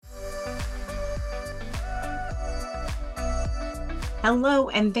Hello,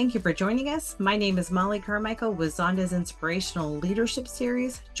 and thank you for joining us. My name is Molly Carmichael with Zonda's Inspirational Leadership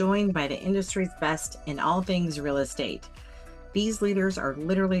Series, joined by the industry's best in all things real estate. These leaders are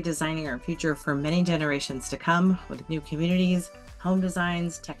literally designing our future for many generations to come with new communities, home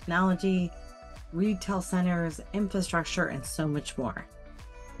designs, technology, retail centers, infrastructure, and so much more.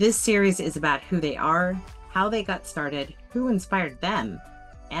 This series is about who they are, how they got started, who inspired them,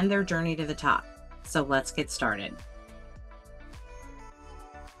 and their journey to the top. So let's get started.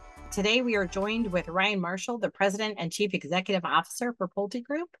 Today, we are joined with Ryan Marshall, the President and Chief Executive Officer for Pulte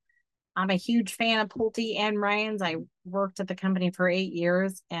Group. I'm a huge fan of Pulte and Ryan's. I worked at the company for 8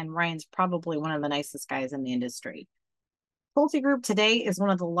 years, and Ryan's probably one of the nicest guys in the industry. Pulte Group today is one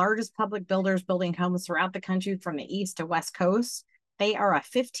of the largest public builders building homes throughout the country from the East to West Coast. They are a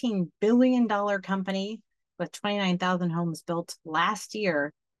 $15 billion company with 29,000 homes built last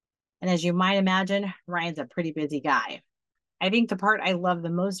year. And as you might imagine, Ryan's a pretty busy guy. I think the part I love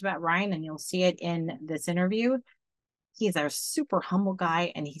the most about Ryan, and you'll see it in this interview, he's a super humble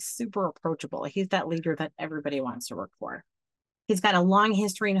guy and he's super approachable. He's that leader that everybody wants to work for. He's got a long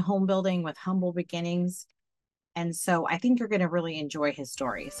history in home building with humble beginnings. And so I think you're going to really enjoy his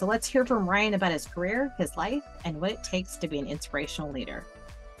story. So let's hear from Ryan about his career, his life, and what it takes to be an inspirational leader.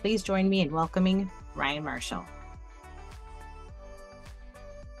 Please join me in welcoming Ryan Marshall.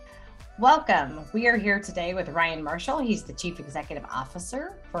 Welcome. We are here today with Ryan Marshall. He's the Chief Executive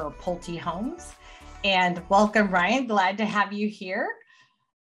Officer for Pulte Homes. And welcome, Ryan. Glad to have you here.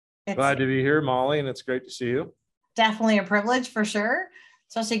 Glad to be here, Molly, and it's great to see you. Definitely a privilege for sure,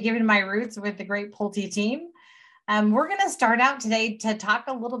 especially given my roots with the great Pulte team. We're going to start out today to talk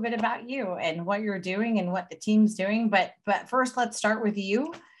a little bit about you and what you're doing and what the team's doing. But first, let's start with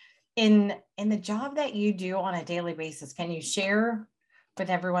you. In the job that you do on a daily basis, can you share with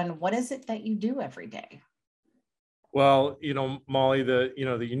everyone, what is it that you do every day? Well, Molly, the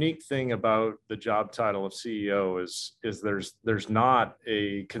unique thing about the job title of CEO is there's not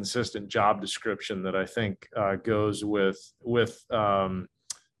a consistent job description that I think goes with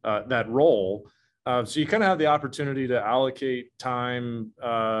that role. So you kind of have the opportunity to allocate time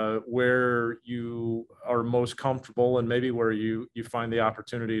where you are most comfortable and maybe where you find the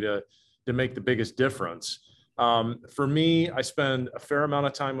opportunity to make the biggest difference. For me, I spend a fair amount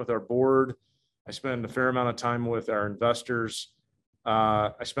of time with our board. I spend a fair amount of time with our investors.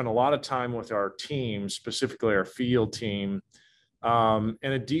 I spend a lot of time with our team, specifically our field team, and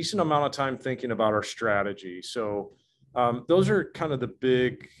a decent amount of time thinking about our strategy. So those are kind of the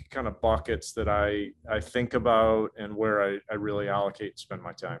big kind of buckets that I think about and where I really allocate and spend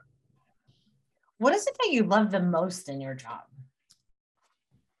my time. What is it that you love the most in your job?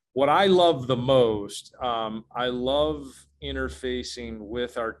 What I love the most, I love interfacing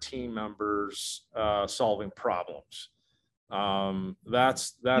with our team members, solving problems.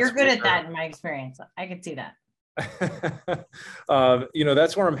 That's You're good at that in my experience. I can see that.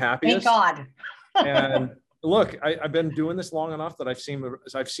 That's where I'm happiest. Thank God. And look, I've been doing this long enough that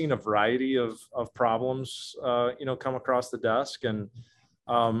I've seen a variety of problems, come across the desk, and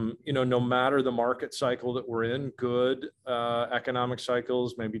no matter the market cycle that we're in, good economic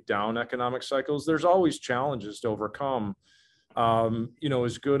cycles, maybe down economic cycles, there's always challenges to overcome.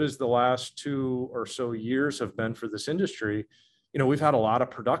 As good as the last 2 or so years have been for this industry, we've had a lot of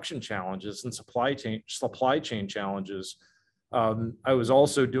production challenges and supply chain challenges. I was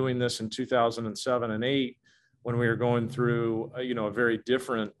also doing this in 2007 and 8 when we were going through, a very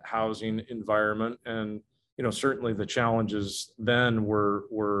different housing environment. And certainly the challenges then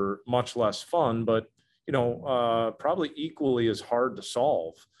were much less fun, but probably equally as hard to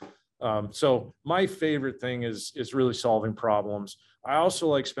solve. So my favorite thing is really solving problems. I also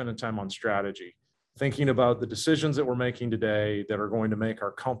like spending time on strategy, thinking about the decisions that we're making today that are going to make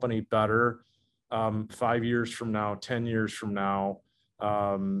our company better 5 years from now, 10 years from now,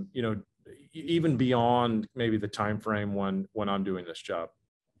 even beyond maybe the time frame when I'm doing this job.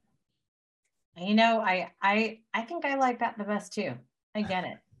 I think I like that the best too. I get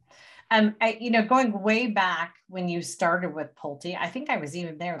it. Going way back when you started with Pulte, I think I was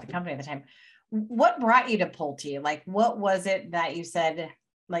even there with the company at the time. What brought you to Pulte? Like, what was it that you said,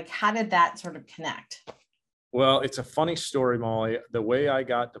 like, how did that sort of connect? Well, it's a funny story, Molly. The way I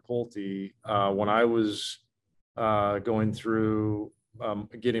got to Pulte, when I was going through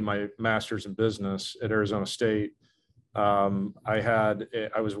getting my master's in business at Arizona State, I had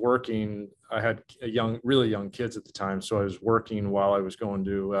really young kids at the time. So I was working while I was going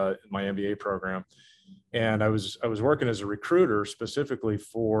to my MBA program, and I was working as a recruiter specifically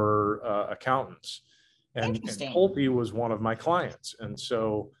for accountants, and Pulte was one of my clients. And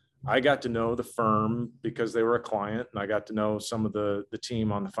so I got to know the firm because they were a client, and I got to know some of the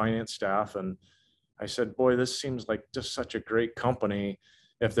team on the finance staff. And I said, boy, this seems like just such a great company.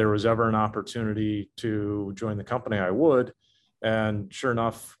 If there was ever an opportunity to join the company, I would. And sure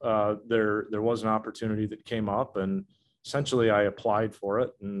enough, there was an opportunity that came up, and essentially I applied for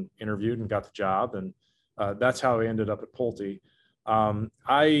it and interviewed and got the job. And that's how I ended up at Pulte. At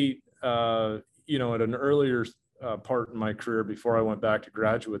an earlier part in my career, before I went back to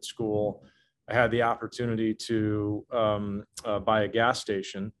graduate school, I had the opportunity to buy a gas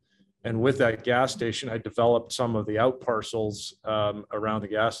station. And with that gas station, I developed some of the out parcels around the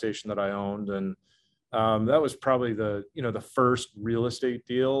gas station that I owned. And that was probably the first real estate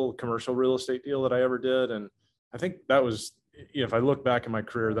deal, commercial real estate deal that I ever did. And I think that was, if I look back in my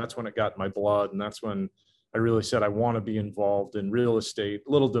career, that's when it got in my blood. And that's when I really said, I want to be involved in real estate.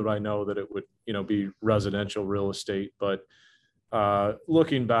 Little did I know that it would, be residential real estate. But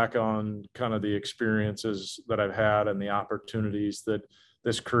looking back on kind of the experiences that I've had and the opportunities that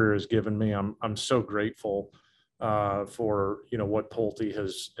this career has given me, I'm so grateful for what Pulte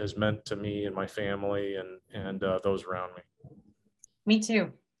has meant to me and my family and those around me. Me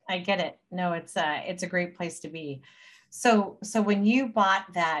too. I get it. No, it's a great place to be. So when you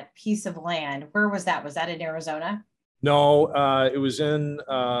bought that piece of land, where was that? Was that in Arizona? No, it was in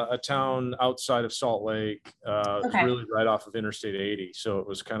a town outside of Salt Lake. It was Okay. really right off of Interstate 80. So it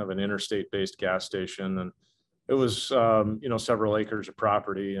was kind of an interstate-based gas station. And it was, several acres of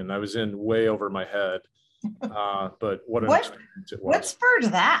property. And I was in way over my head. But what an experience it was. What spurred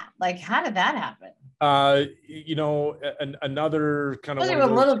that? Like, how did that happen? Another kind of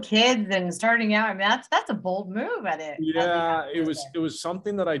with little kids and starting out. I mean, that's a bold move at it. Yeah, it was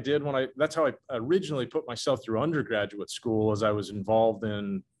something that I did that's how I originally put myself through undergraduate school, as I was involved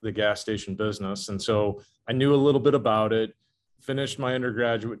in the gas station business. And so I knew a little bit about it, finished my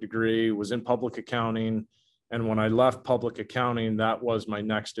undergraduate degree, was in public accounting. And when I left public accounting, that was my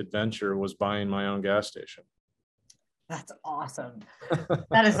next adventure, was buying my own gas station. That's awesome.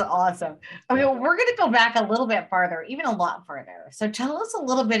 That is awesome. Okay, well, we're going to go back a little bit farther, even a lot further. So tell us a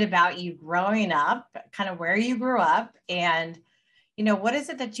little bit about you growing up, kind of where you grew up, and what is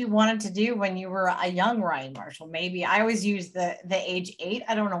it that you wanted to do when you were a young Ryan Marshall? Maybe I always use the age 8.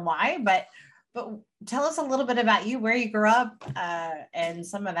 I don't know why, but tell us a little bit about you, where you grew up, and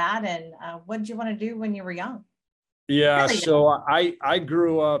some of that, and what did you want to do when you were young? Yeah, so I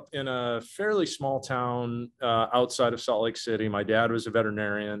grew up in a fairly small town outside of Salt Lake City. My dad was a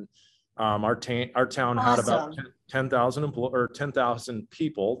veterinarian. Our town had about 10,000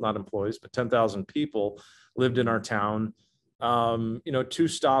 people, not employees, but 10,000 people lived in our town. 2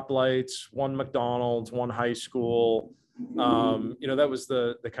 stoplights, 1 McDonald's, 1 high school. That was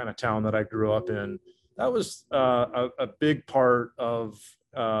the kind of town that I grew up in. That was a big part of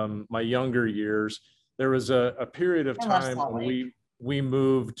my younger years. There was a period of time when we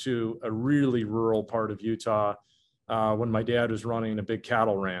moved to a really rural part of Utah when my dad was running a big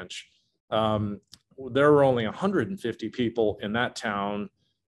cattle ranch. There were only 150 people in that town,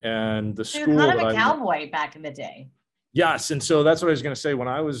 and the school. Kind of a cowboy back in the day. Yes, and so that's what I was going to say. When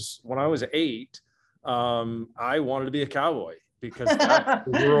I was 8, I wanted to be a cowboy because that's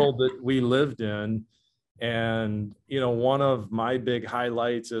the world that we lived in. And, one of my big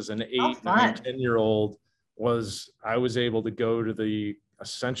highlights as an 8, 9, 10-year-old was I was able to go to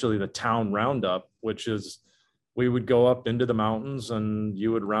essentially the town roundup, which is we would go up into the mountains and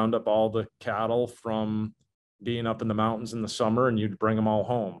you would round up all the cattle from being up in the mountains in the summer, and you'd bring them all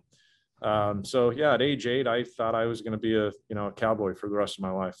home. So yeah, at age 8, I thought I was going to be a cowboy for the rest of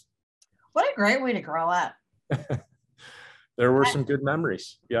my life. What a great way to grow up. There were some good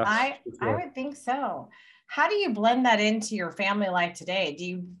memories. Yeah, I would think so. How do you blend that into your family life today?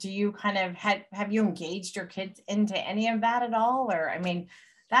 Do you kind of have you engaged your kids into any of that at all? Or, I mean,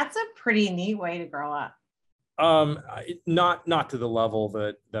 that's a pretty neat way to grow up. Not to the level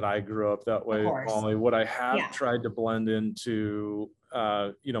that I grew up that way, Molly. What I have tried to blend into,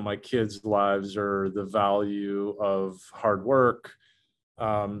 my kids' lives are the value of hard work,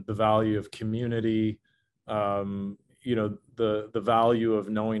 the value of community, the value of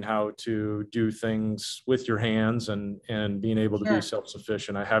knowing how to do things with your hands and being able to be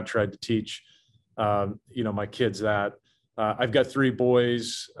self-sufficient. I have tried to teach, my kids that. I've got 3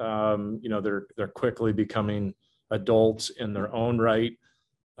 boys. They're quickly becoming adults in their own right.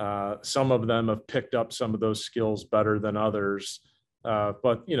 Some of them have picked up some of those skills better than others.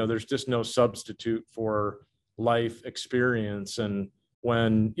 But there's just no substitute for life experience. And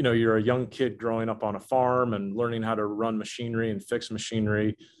when you're a young kid growing up on a farm and learning how to run machinery and fix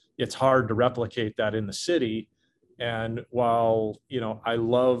machinery, it's hard to replicate that in the city. And while, I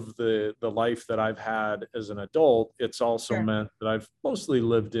love the life that I've had as an adult, it's also Sure. meant that I've mostly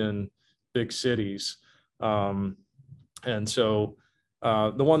lived in big cities. Um, and so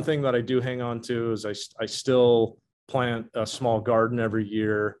the one thing that I do hang on to is I still plant a small garden every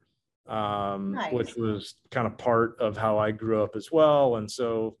year, which Nice. was kind of part of how I grew up as well. And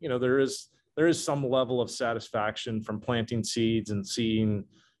so, there is some level of satisfaction from planting seeds and seeing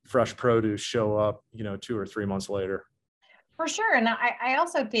fresh produce show up, 2 or 3 months later. For sure. And I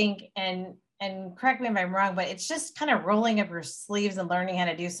also think, and correct me if I'm wrong, but it's just kind of rolling up your sleeves and learning how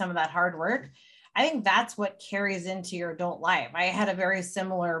to do some of that hard work. I think that's what carries into your adult life. I had a very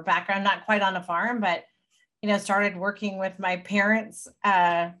similar background, not quite on a farm, but started working with my parents.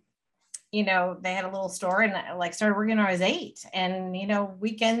 They had a little store, and I started working when I was 8. And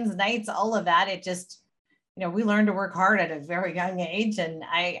weekends, nights, all of that. It just, we learned to work hard at a very young age, and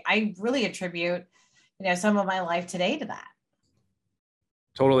I really attribute some of my life today to that.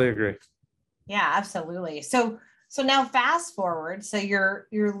 Totally agree. Yeah, absolutely. So now fast forward. So you're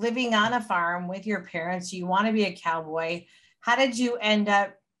living on a farm with your parents. You want to be a cowboy. How did you end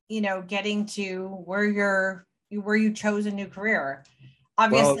up, getting to where you chose a new career?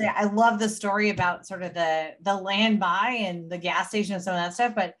 Obviously, Well, I love the story about sort of the land buy and the gas station and some of that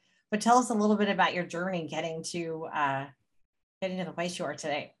stuff, but tell us a little bit about your journey getting to the place you are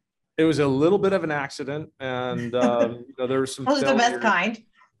today. it was a little bit of an accident, and there was some Those are the best failure. kind.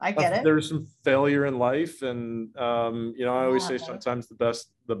 I get it. There was some failure in life, and I always say Okay. sometimes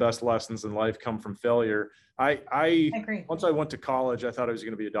the best lessons in life come from failure. I I agree. Once I went to college, I thought I was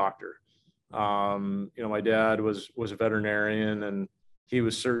going to be a doctor. My dad was a veterinarian, and he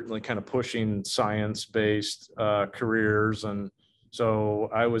was certainly kind of pushing science-based careers, and so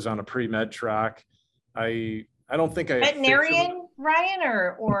I was on a pre-med track. I don't think I officially. Veterinarian,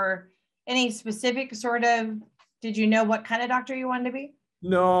 Ryan, or any specific sort of, did you know what kind of doctor you wanted to be?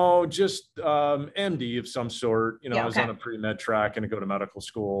 No, just MD of some sort. I Yeah, was on okay. a pre-med track and to go to medical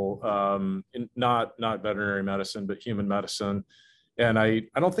school, not veterinary medicine, but human medicine. And I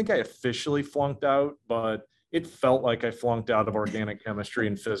don't think I officially flunked out, but it felt like I flunked out of organic chemistry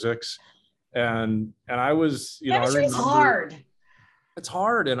and physics. And I was, I Chemistry is remember hard. it's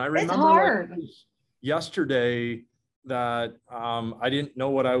hard. And I It's remember like it hard. was yesterday that I didn't know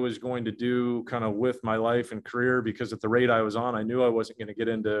what I was going to do kind of with my life and career, because at the rate I was on, I knew I wasn't going to get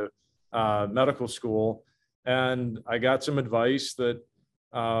into medical school. And I got some advice that,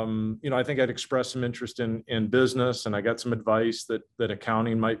 I think I'd expressed some interest in business, and I got some advice that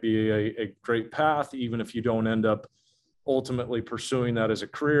accounting might be a great path, even if you don't end up ultimately pursuing that as a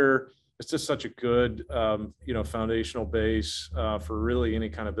career. It's just such a good, foundational base for really any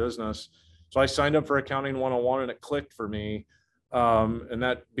kind of business. So I signed up for Accounting 101, and it clicked for me. And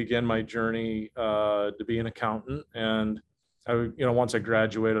that began my journey to be an accountant. And once I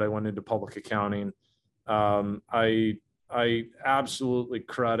graduated, I went into public accounting. I absolutely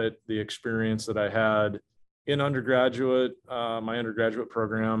credit the experience that I had in undergraduate, my undergraduate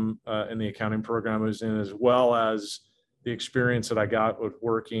program, in the accounting program I was in, as well as the experience that I got with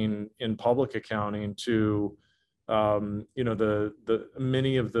working in public accounting to, the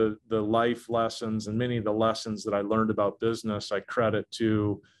many of the life lessons and many of the lessons that I learned about business, I credit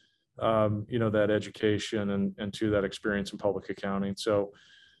to, that education and to that experience in public accounting. So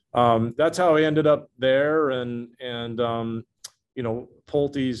that's how I ended up there.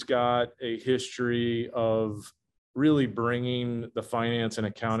 Pulte's got a history of really bringing the finance and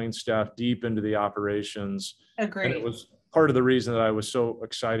accounting staff deep into the operations. And it Agree. was part of the reason that I was so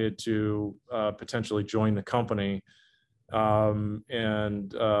excited to potentially join the company. When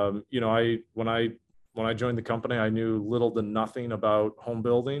I joined the company, I knew little to nothing about home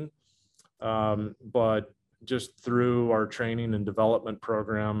building. But just through our training and development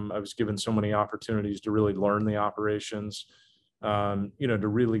program, I was given so many opportunities to really learn the operations, to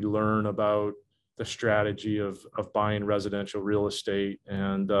really learn about the strategy of buying residential real estate.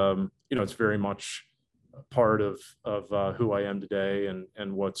 And, it's very much part of who I am today,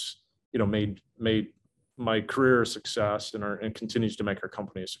 and what's, made my career a success, and continues to make our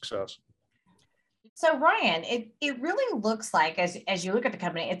company a success. So Ryan, it really looks like, as you look at the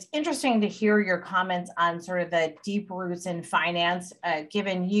company, it's interesting to hear your comments on sort of the deep roots in finance,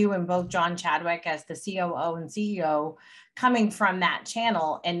 given you and both John Chadwick as the COO and CEO coming from that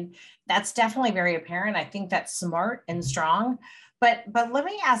channel, and that's definitely very apparent. I think that's smart and strong. But let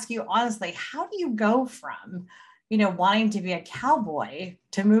me ask you honestly, how do you go from wanting to be a cowboy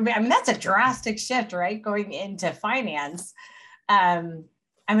to moving? I mean, that's a drastic shift, right? Going into finance.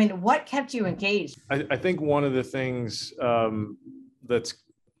 What kept you engaged? I think one of the things that's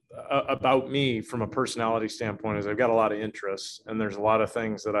about me from a personality standpoint is I've got a lot of interests, and there's a lot of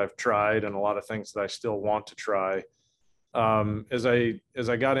things that I've tried and a lot of things that I still want to try. As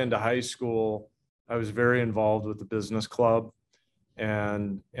I got into high school, I was very involved with the business club,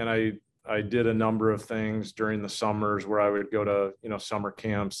 and I did a number of things during the summers where I would go to, summer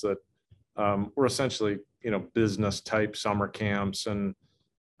camps that were essentially, business type summer camps, and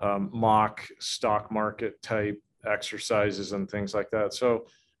mock stock market type exercises and things like that. So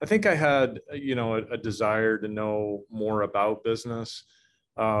I think I had, a desire to know more about business.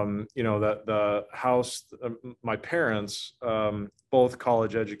 That the house, my parents, both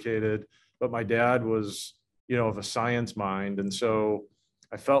college educated, but my dad was, of a science mind. And so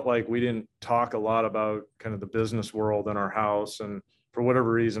I felt like we didn't talk a lot about kind of the business world in our house. And for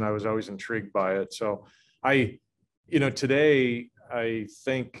whatever reason, I was always intrigued by it. So today I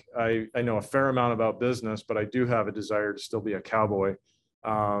think I know a fair amount about business, but I do have a desire to still be a cowboy.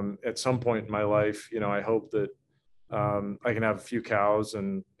 At some point in my life, I hope that I can have a few cows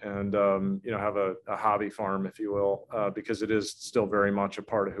and have a hobby farm, if you will, because it is still very much a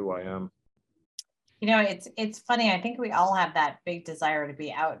part of who I am. It's funny. I think we all have that big desire to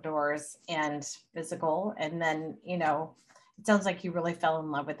be outdoors and physical. And then, it sounds like you really fell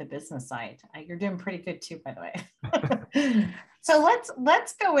in love with the business side. You're doing pretty good too, by the way. So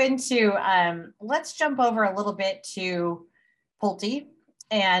let's go into, let's jump over a little bit to Pulte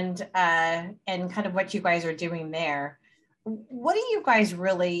and kind of what you guys are doing there. What do you guys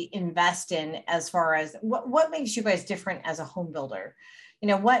really invest in as far as what makes you guys different as a home builder?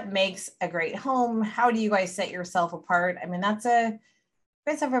 What makes a great home? How do you guys set yourself apart? I mean, you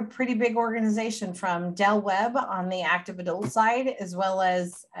guys have a pretty big organization, from Del Webb on the active adult side, as well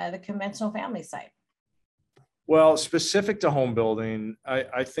as the conventional family side. Well, specific to home building,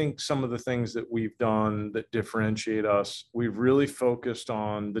 I think some of the things that we've done that differentiate us, we've really focused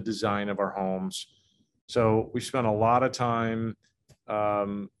on the design of our homes. So we spent a lot of time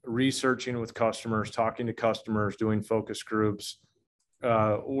researching with customers, talking to customers, doing focus groups,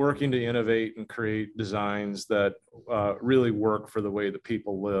 working to innovate and create designs that really work for the way that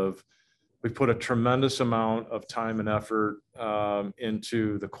people live. We put a tremendous amount of time and effort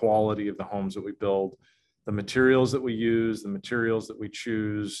into the quality of the homes that we build, the materials that we use, the materials that we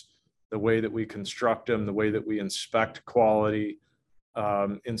choose, the way that we construct them, the way that we inspect quality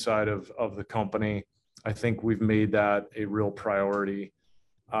inside of the company. I think we've made that a real priority.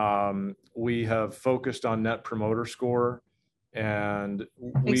 We have focused on Net Promoter Score. And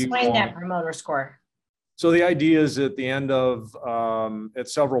explain that promoter score. So the idea is at the end of at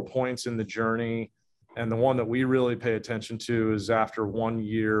several points in the journey, and the one that we really pay attention to is after 1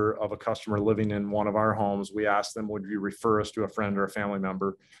 year of a customer living in one of our homes, we ask them, would you refer us to a friend or a family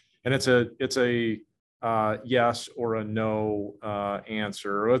member? And it's a yes or a no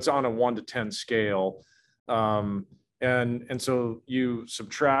answer. It's on a 1 to 10 scale. And so you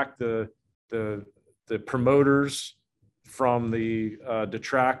subtract the promoters from the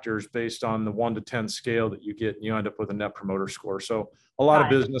detractors based on the 1 to 10 scale that you get, and you end up with a Net Promoter Score. So a lot of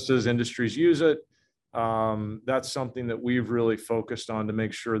businesses, industries use it. That's something that we've really focused on to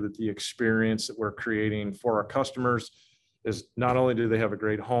make sure that the experience that we're creating for our customers is not only do they have a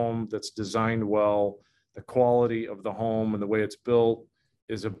great home that's designed well, the quality of the home and the way it's built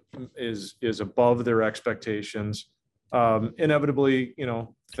is above their expectations. Inevitably,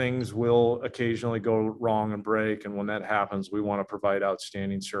 things will occasionally go wrong and break. And when that happens, we want to provide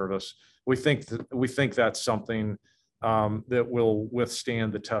outstanding service. We think that's something that will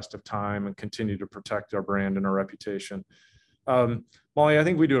withstand the test of time and continue to protect our brand and our reputation. Molly, I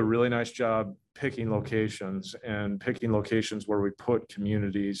think we do a really nice job picking locations where we put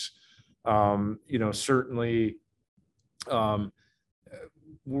communities. Certainly,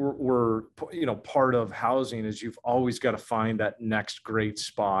 we're part of housing is you've always got to find that next great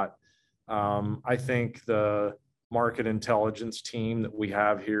spot. I think the market intelligence team that we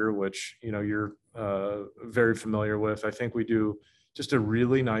have here, which you're very familiar with, I think we do just a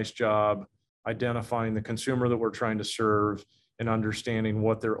really nice job identifying the consumer that we're trying to serve and understanding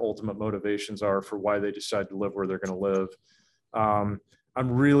what their ultimate motivations are for why they decide to live where they're going to live. I'm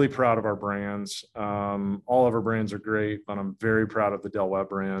really proud of our brands. All of our brands are great, but I'm very proud of the Del Webb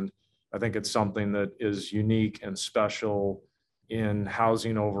brand. I think it's something that is unique and special in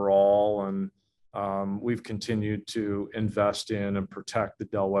housing overall. And we've continued to invest in and protect the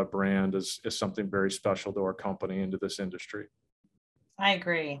Del Webb brand as something very special to our company and to this industry. I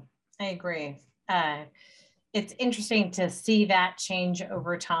agree. It's interesting to see that change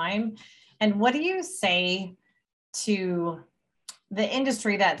over time. And what do you say to the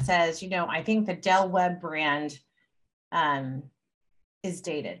industry that says, I think the Del Webb brand is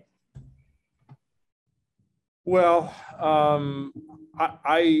dated? Well,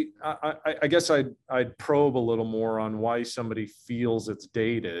 I guess I'd probe a little more on why somebody feels it's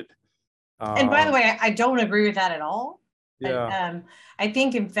dated. And by the Um, way, I don't agree with that at all. yeah, I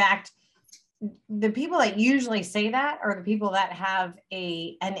think, in fact, the people that usually say that are the people that have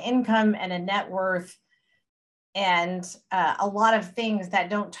an income and a net worth and a lot of things that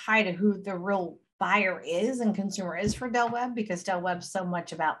don't tie to who the real buyer is and consumer is for Del Webb, because Del Webb's so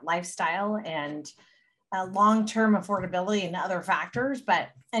much about lifestyle and long-term affordability and other factors. But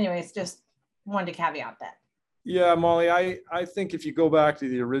anyways, just wanted to caveat that. yeah, Molly. I think if you go back to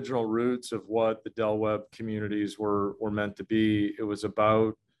the original roots of what the Del Webb communities were meant to be, it was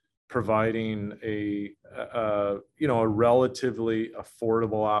about providing a relatively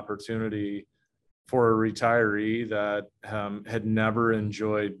affordable opportunity for a retiree that had never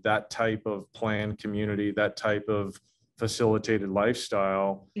enjoyed that type of planned community, that type of facilitated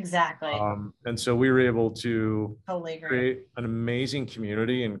lifestyle. Exactly. And so we were able to Totally agree. create an amazing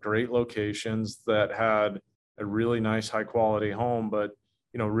community in great locations that had a really nice, high quality home. But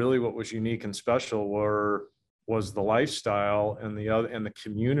really, what was unique and special was the lifestyle and the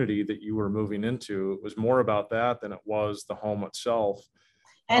community that you were moving into. It was more about that than it was the home itself.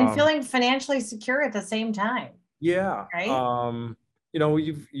 And Um, feeling financially secure at the same time, yeah. right?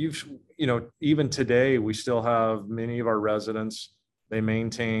 Even today, we still have many of our residents, they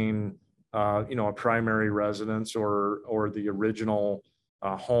maintain, a primary residence or the original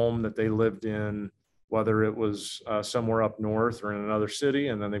home that they lived in, whether it was somewhere up north or in another city.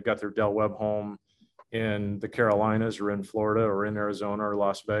 And then they've got their Del Webb home in the Carolinas or in Florida or in Arizona or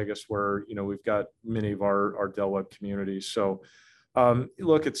Las Vegas, where, we've got many of our Del Webb communities. So,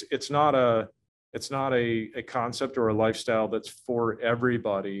 look, it's not a concept or a lifestyle that's for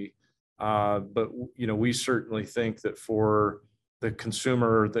everybody. But we certainly think that for the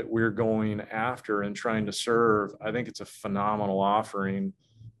consumer that we're going after and trying to serve, I think it's a phenomenal offering.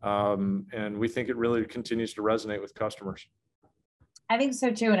 And we think it really continues to resonate with customers. I think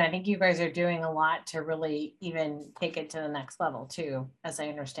so too. And I think you guys are doing a lot to really even take it to the next level too, as I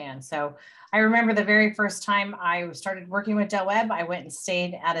understand. So I remember the very first time I started working with Del Webb, I went and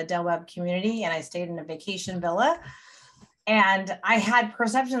stayed at a Del Webb community, and I stayed in a vacation villa. And I had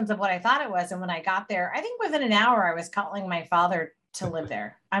perceptions of what I thought it was. And when I got there, I think within an hour, I was calling my father to live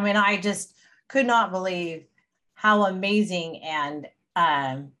there. I mean, I just could not believe how amazing and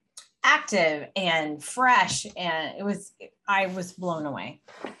active and fresh. And I was blown away.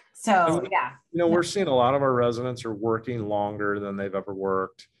 And So, yeah. we're seeing a lot of our residents are working longer than they've ever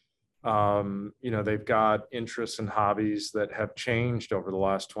worked. They've got interests and hobbies that have changed over the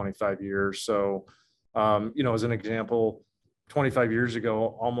last 25 years. So, as an example, 25 years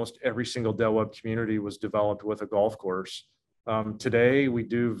ago, almost every single Del Webb community was developed with a golf course. Today, we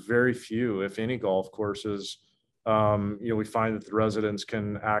do very few, if any, golf courses. We find that the residents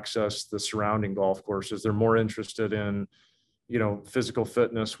can access the surrounding golf courses. They're more interested in physical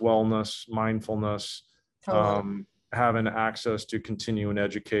fitness, wellness, mindfulness, Totally. having access to continuing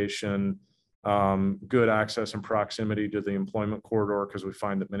education, good access and proximity to the employment corridor, because we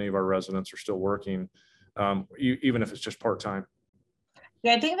find that many of our residents are still working, even if it's just part-time.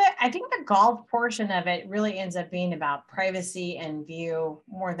 Yeah, I think the golf portion of it really ends up being about privacy and view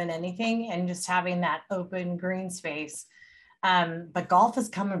more than anything, and just having that open green space. But golf is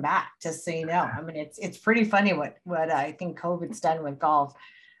coming back, just so you know. I mean, it's pretty funny what I think COVID's done with golf.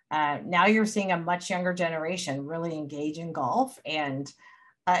 Now you're seeing a much younger generation really engage in golf, and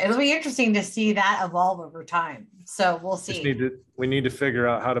it'll be interesting to see that evolve over time. So we'll see. We need to figure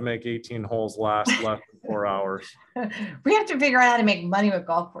out how to make 18 holes last less than 4 hours. We have to figure out how to make money with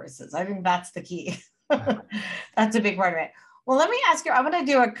golf courses. I think that's the key. That's a big part of it. Well, let me ask you, I'm going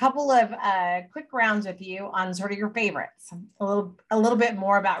to do a couple of quick rounds with you on sort of your favorites. A little bit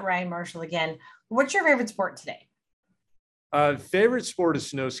more about Ryan Marshall again. What's your favorite sport today? Favorite sport is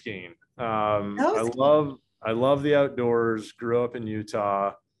snow skiing. Snow skiing. I love the outdoors. Grew up in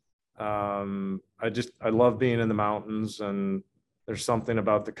Utah. I love being in the mountains, and there's something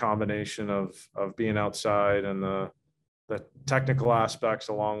about the combination of being outside and the technical aspects,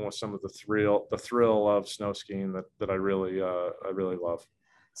 along with some of the thrill of snow skiing, that I really love.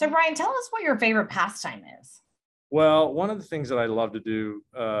 So, Brian, tell us what your favorite pastime is. Well, one of the things that I love to do,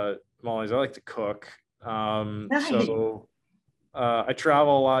 Molly, is I like to cook. Nice. So I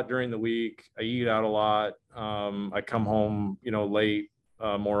travel a lot during the week. I eat out a lot. I come home, late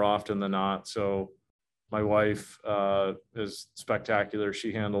more often than not. So my wife is spectacular.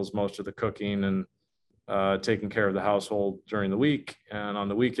 She handles most of the cooking and taking care of the household during the week. And on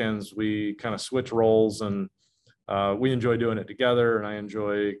the weekends, we kind of switch roles, and we enjoy doing it together. And I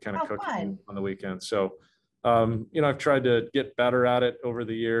enjoy kind of How cooking fun. on the weekends. So I've tried to get better at it over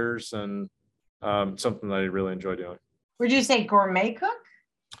the years, and something that I really enjoy doing. Would you say gourmet cook?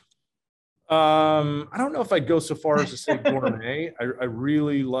 I don't know if I'd go so far as to say gourmet. I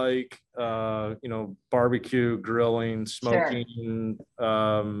really like, barbecue, grilling, Sure. smoking,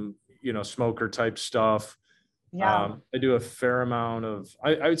 smoker type stuff. Yeah. I do a fair amount of,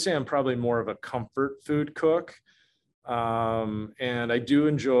 I would say I'm probably more of a comfort food cook. And I do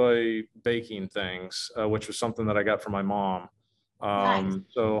enjoy baking things, which was something that I got from my mom. Nice.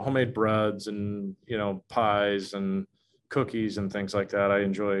 So homemade breads and, pies and cookies and things like that. I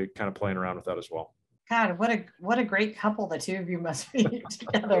enjoy kind of playing around with that as well. God, what a great couple the two of you must be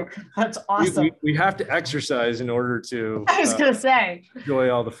together. That's We, awesome. we, we have to exercise in order to I was gonna say. enjoy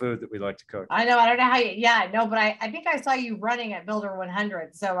all the food that we like to cook. I know. I don't know how you. Yeah, no, but I think I saw you running at Builder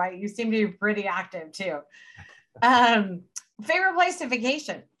 100, so you seem to be pretty active too. Um, Favorite place to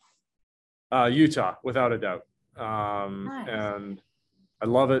vacation? Utah, without a doubt. Nice. And I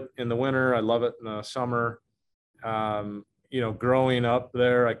love it in the winter. I love it in the summer. Growing up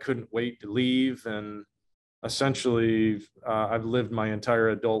there, I couldn't wait to leave. And essentially, I've lived my entire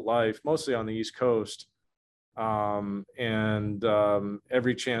adult life, mostly on the East Coast. Every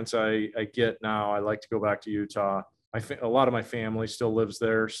chance I get now, I like to go back to Utah. A lot of my family still lives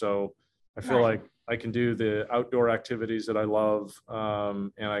there. So I feel Nice. like I can do the outdoor activities that I love.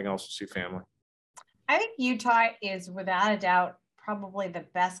 And I can also see family. I think Utah is without a doubt probably the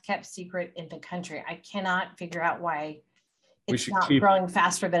best kept secret in the country. I cannot figure out why We it's should not keep, growing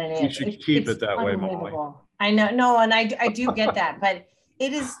faster than it we is. should keep It's it that way, Molly. unbelievable. I know, no, and I do get that, but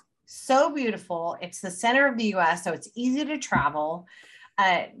it is so beautiful. It's the center of the US, so it's easy to travel.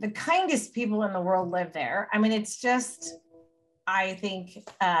 The kindest people in the world live there. I mean, it's just, I think,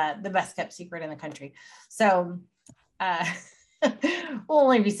 the best kept secret in the country. So uh, we'll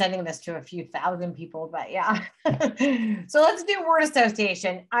only be sending this to a few thousand people, but yeah. So let's do word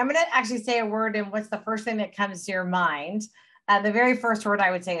association. I'm going to actually say a word, and what's the first thing that comes to your mind? The very first word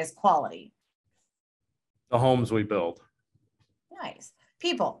I would say is quality. The homes we build. Nice.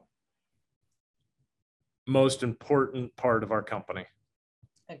 People. Most important part of our company.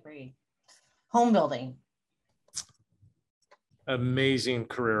 Agree. Home building. Amazing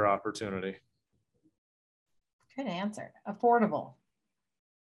career opportunity. Good answer. Affordable.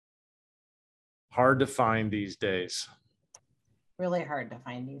 Hard to find these days. Really hard to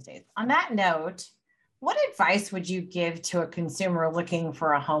find these days. On that note, what advice would you give to a consumer looking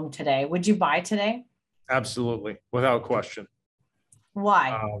for a home today? Would you buy today? Absolutely, without question.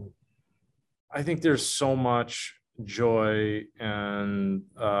 Why? I think there's so much joy and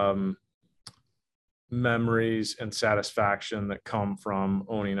memories and satisfaction that come from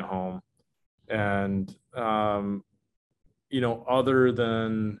owning a home. And, other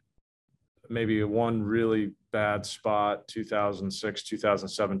than maybe one really bad spot, 2006,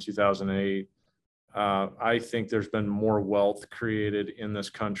 2007, 2008, I think there's been more wealth created in this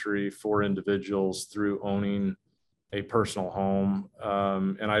country for individuals through owning a personal home.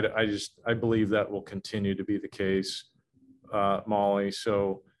 And I believe that will continue to be the case, Molly.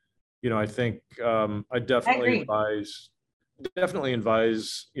 So, I think I definitely advise,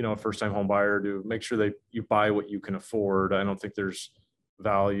 a first-time home buyer to make sure that you buy what you can afford. I don't think there's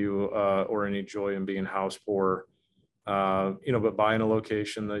value or any joy in being house poor. But buying a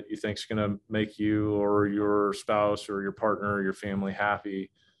location that you think is going to make you or your spouse or your partner or your family happy,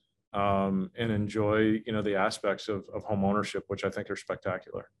 and enjoy, the aspects of home ownership, which I think are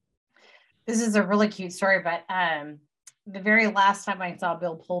spectacular. This is a really cute story, but the very last time I saw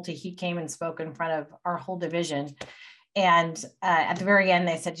Bill Pulte, he came and spoke in front of our whole division. And at the very end,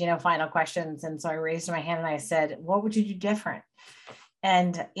 they said, final questions. And so I raised my hand and I said, what would you do different?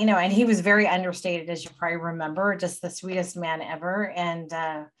 And, and he was very understated, as you probably remember, just the sweetest man ever. And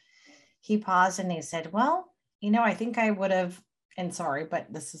he paused and he said, well, I think I would have, and sorry,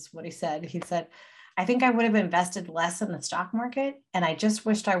 but this is what he said. He said, I think I would have invested less in the stock market. And I just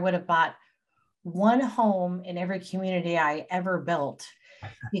wished I would have bought one home in every community I ever built,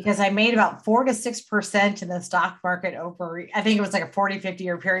 because I made about 4 to 6% in the stock market over, I think it was like a 40,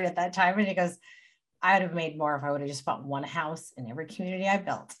 50-year period at that time. And he goes, I would have made more if I would have just bought one house in every community I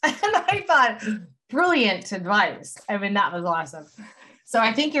built. And I thought, brilliant advice. I mean, that was awesome. So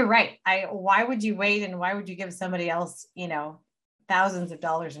I think you're right. Why would you wait, and why would you give somebody else, thousands of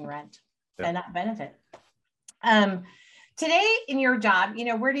dollars in rent and not benefit? Today in your job,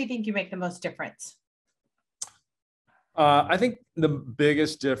 where do you think you make the most difference? I think the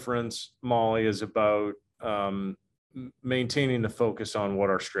biggest difference, Molly, is about maintaining the focus on what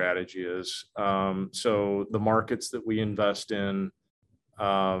our strategy is. So the markets that we invest in,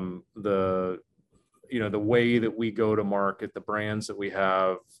 the the way that we go to market, the brands that we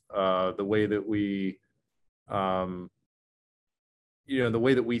have, the way that we, the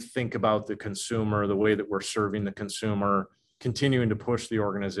way that we think about the consumer, the way that we're serving the consumer, continuing to push the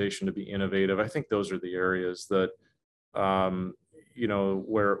organization to be innovative. I think those are the areas that,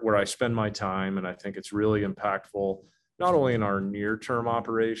 where I spend my time. And I think it's really impactful, not only in our near-term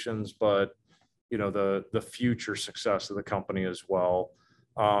operations, but, the future success of the company as well.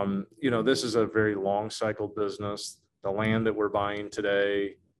 This is a very long cycle business. The land that we're buying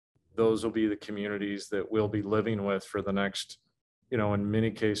today, those will be the communities that we'll be living with for the next, in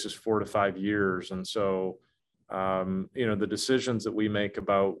many cases, 4 to 5 years. And so, the decisions that we make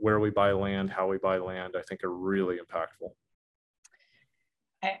about where we buy land, how we buy land, I think are really impactful.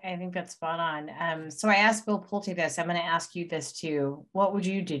 I think that's spot on. So I asked Bill Pulte this. I'm going to ask you this too. What would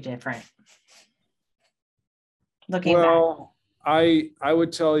you do different? Looking back. I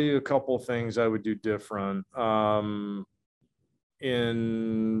would tell you a couple of things I would do different.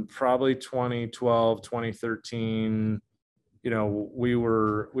 In probably 2012, 2013, we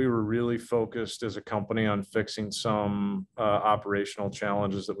were really focused as a company on fixing some operational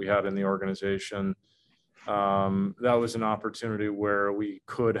challenges that we had in the organization. That was an opportunity where we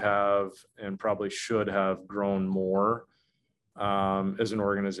could have and probably should have grown more as an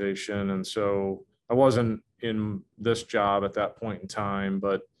organization. And so I wasn't in this job at that point in time,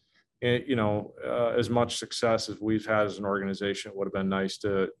 but as much success as we've had as an organization, it would have been nice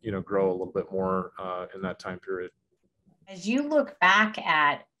to, grow a little bit more in that time period. As you look back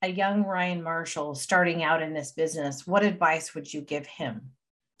at a young Ryan Marshall starting out in this business, what advice would you give him?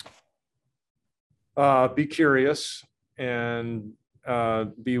 Be curious and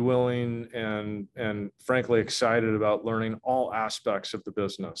be willing and frankly excited about learning all aspects of the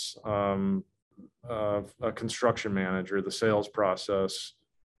business. A construction manager, the sales process,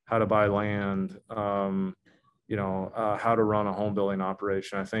 how to buy land, how to run a home building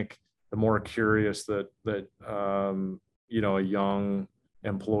operation. I think the more curious that a young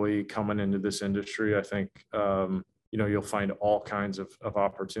employee coming into this industry, I think, you'll find all kinds of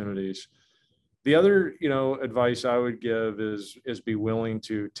opportunities. The other, advice I would give is be willing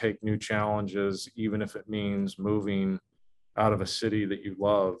to take new challenges, even if it means moving out of a city that you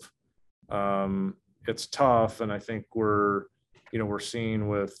love. It's tough. And I think we're seeing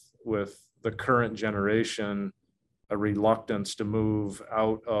with the current generation, a reluctance to move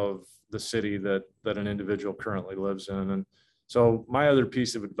out of the city that an individual currently lives in. And so my other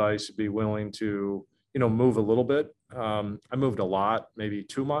piece of advice would be willing to, move a little bit. I moved a lot, maybe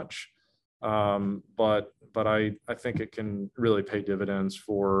too much. But I think it can really pay dividends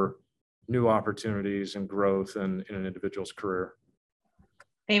for new opportunities and growth in an individual's career.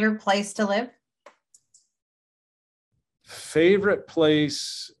 Favorite place to live? Favorite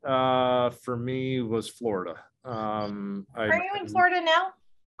place for me was Florida. Are you in Florida now?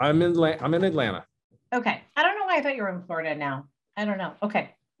 I'm in Atlanta. Okay. I don't know why I thought you were in Florida now. I don't know.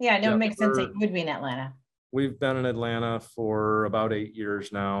 Okay. Yeah, no, it makes sense that you would be in Atlanta. We've been in Atlanta for about 8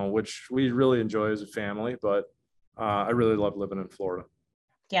 years now, which we really enjoy as a family, but I really love living in Florida.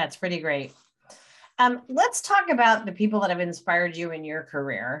 Yeah, it's pretty great. Let's talk about the people that have inspired you in your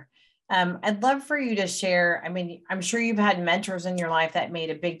career. I'd love for you to share. I mean, I'm sure you've had mentors in your life that made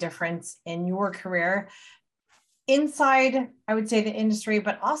a big difference in your career inside, I would say, the industry,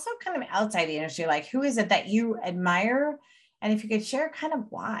 but also kind of outside the industry. Like, who is it that you admire? And if you could share kind of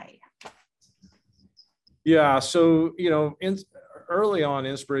why. Yeah. So, early on,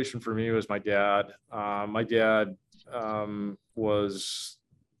 inspiration for me was my dad. My dad was,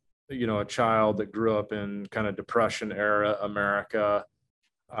 a child that grew up in kind of Depression era America.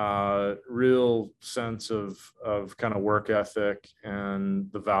 Real sense of kind of work ethic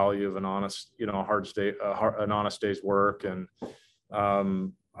and the value of an honest, an honest day's work. And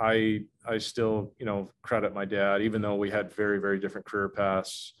I still, credit my dad, even though we had very, very different career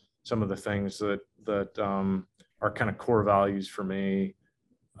paths. Some of the things that are kind of core values for me,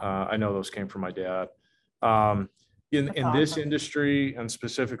 I know those came from my dad. In this industry, and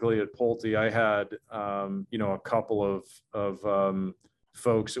specifically at Pulte, I had a couple of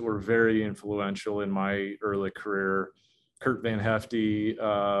folks that were very influential in my early career. Kurt Van Hefty,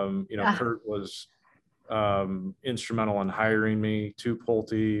 Kurt was instrumental in hiring me to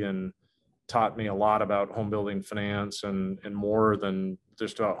Pulte and taught me a lot about home building finance and more than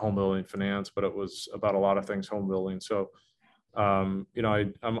just about home building finance, but it was about a lot of things home building. So, I'm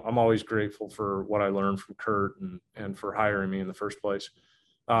always grateful for what I learned from Kurt and for hiring me in the first place.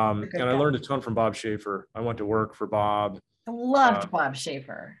 And I learned a ton from Bob Schaefer. I went to work for Bob. I loved Bob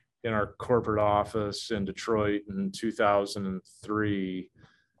Schaefer. In our corporate office in Detroit in 2003.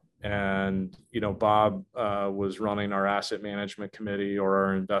 And, Bob was running our asset management committee or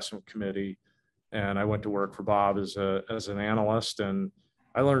our investment committee. And I went to work for Bob as an analyst, and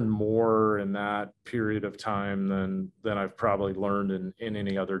I learned more in that period of time than I've probably learned in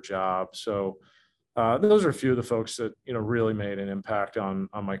any other job. So those are a few of the folks that, really made an impact on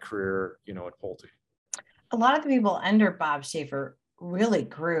my career, at Pulte. A lot of the people under Bob Schaefer really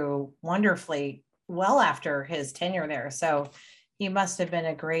grew wonderfully well after his tenure there. So he must have been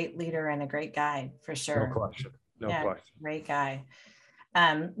a great leader and a great guy for sure. No question. No question. Great guy.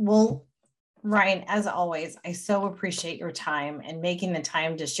 Well, Ryan, as always, I so appreciate your time and making the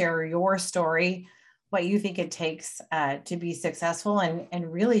time to share your story, what you think it takes to be successful,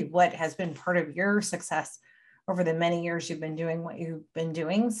 and really what has been part of your success over the many years you've been doing what you've been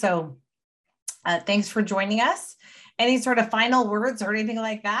doing. So thanks for joining us. Any sort of final words or anything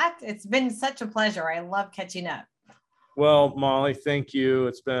like that? It's been such a pleasure. I love catching up. Well, Molly, thank you.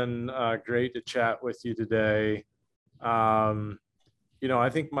 It's been great to chat with you today. I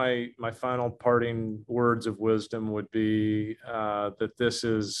think my final parting words of wisdom would be that this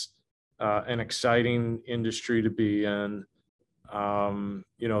is an exciting industry to be in.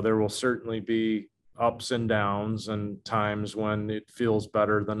 There will certainly be ups and downs and times when it feels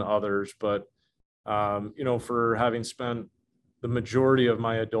better than others, but for having spent the majority of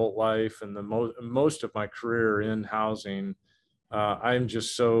my adult life and the most of my career in housing, I'm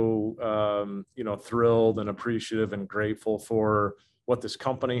just so thrilled and appreciative and grateful for what this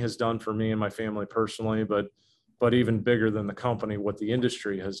company has done for me and my family personally, but even bigger than the company, what the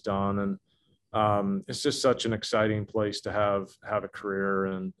industry has done. And it's just such an exciting place to have a career.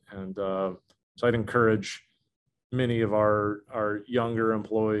 And so I'd encourage many of our younger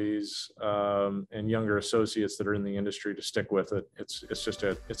employees and younger associates that are in the industry to stick with it.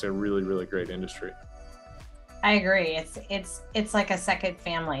 It's a really, really great industry. I agree. It's like a second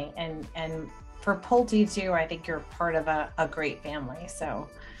family, and for Pulte too, I think you're part of a great family. So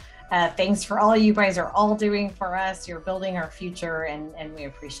thanks for all you guys are all doing for us. You're building our future, and we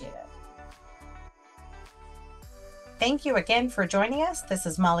appreciate it. Thank you again for joining us. This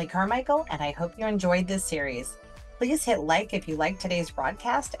is Molly Carmichael, and I hope you enjoyed this series. Please hit like if you liked today's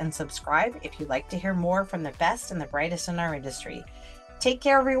broadcast, and subscribe if you'd like to hear more from the best and the brightest in our industry. Take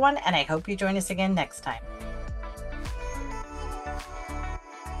care, everyone, and I hope you join us again next time.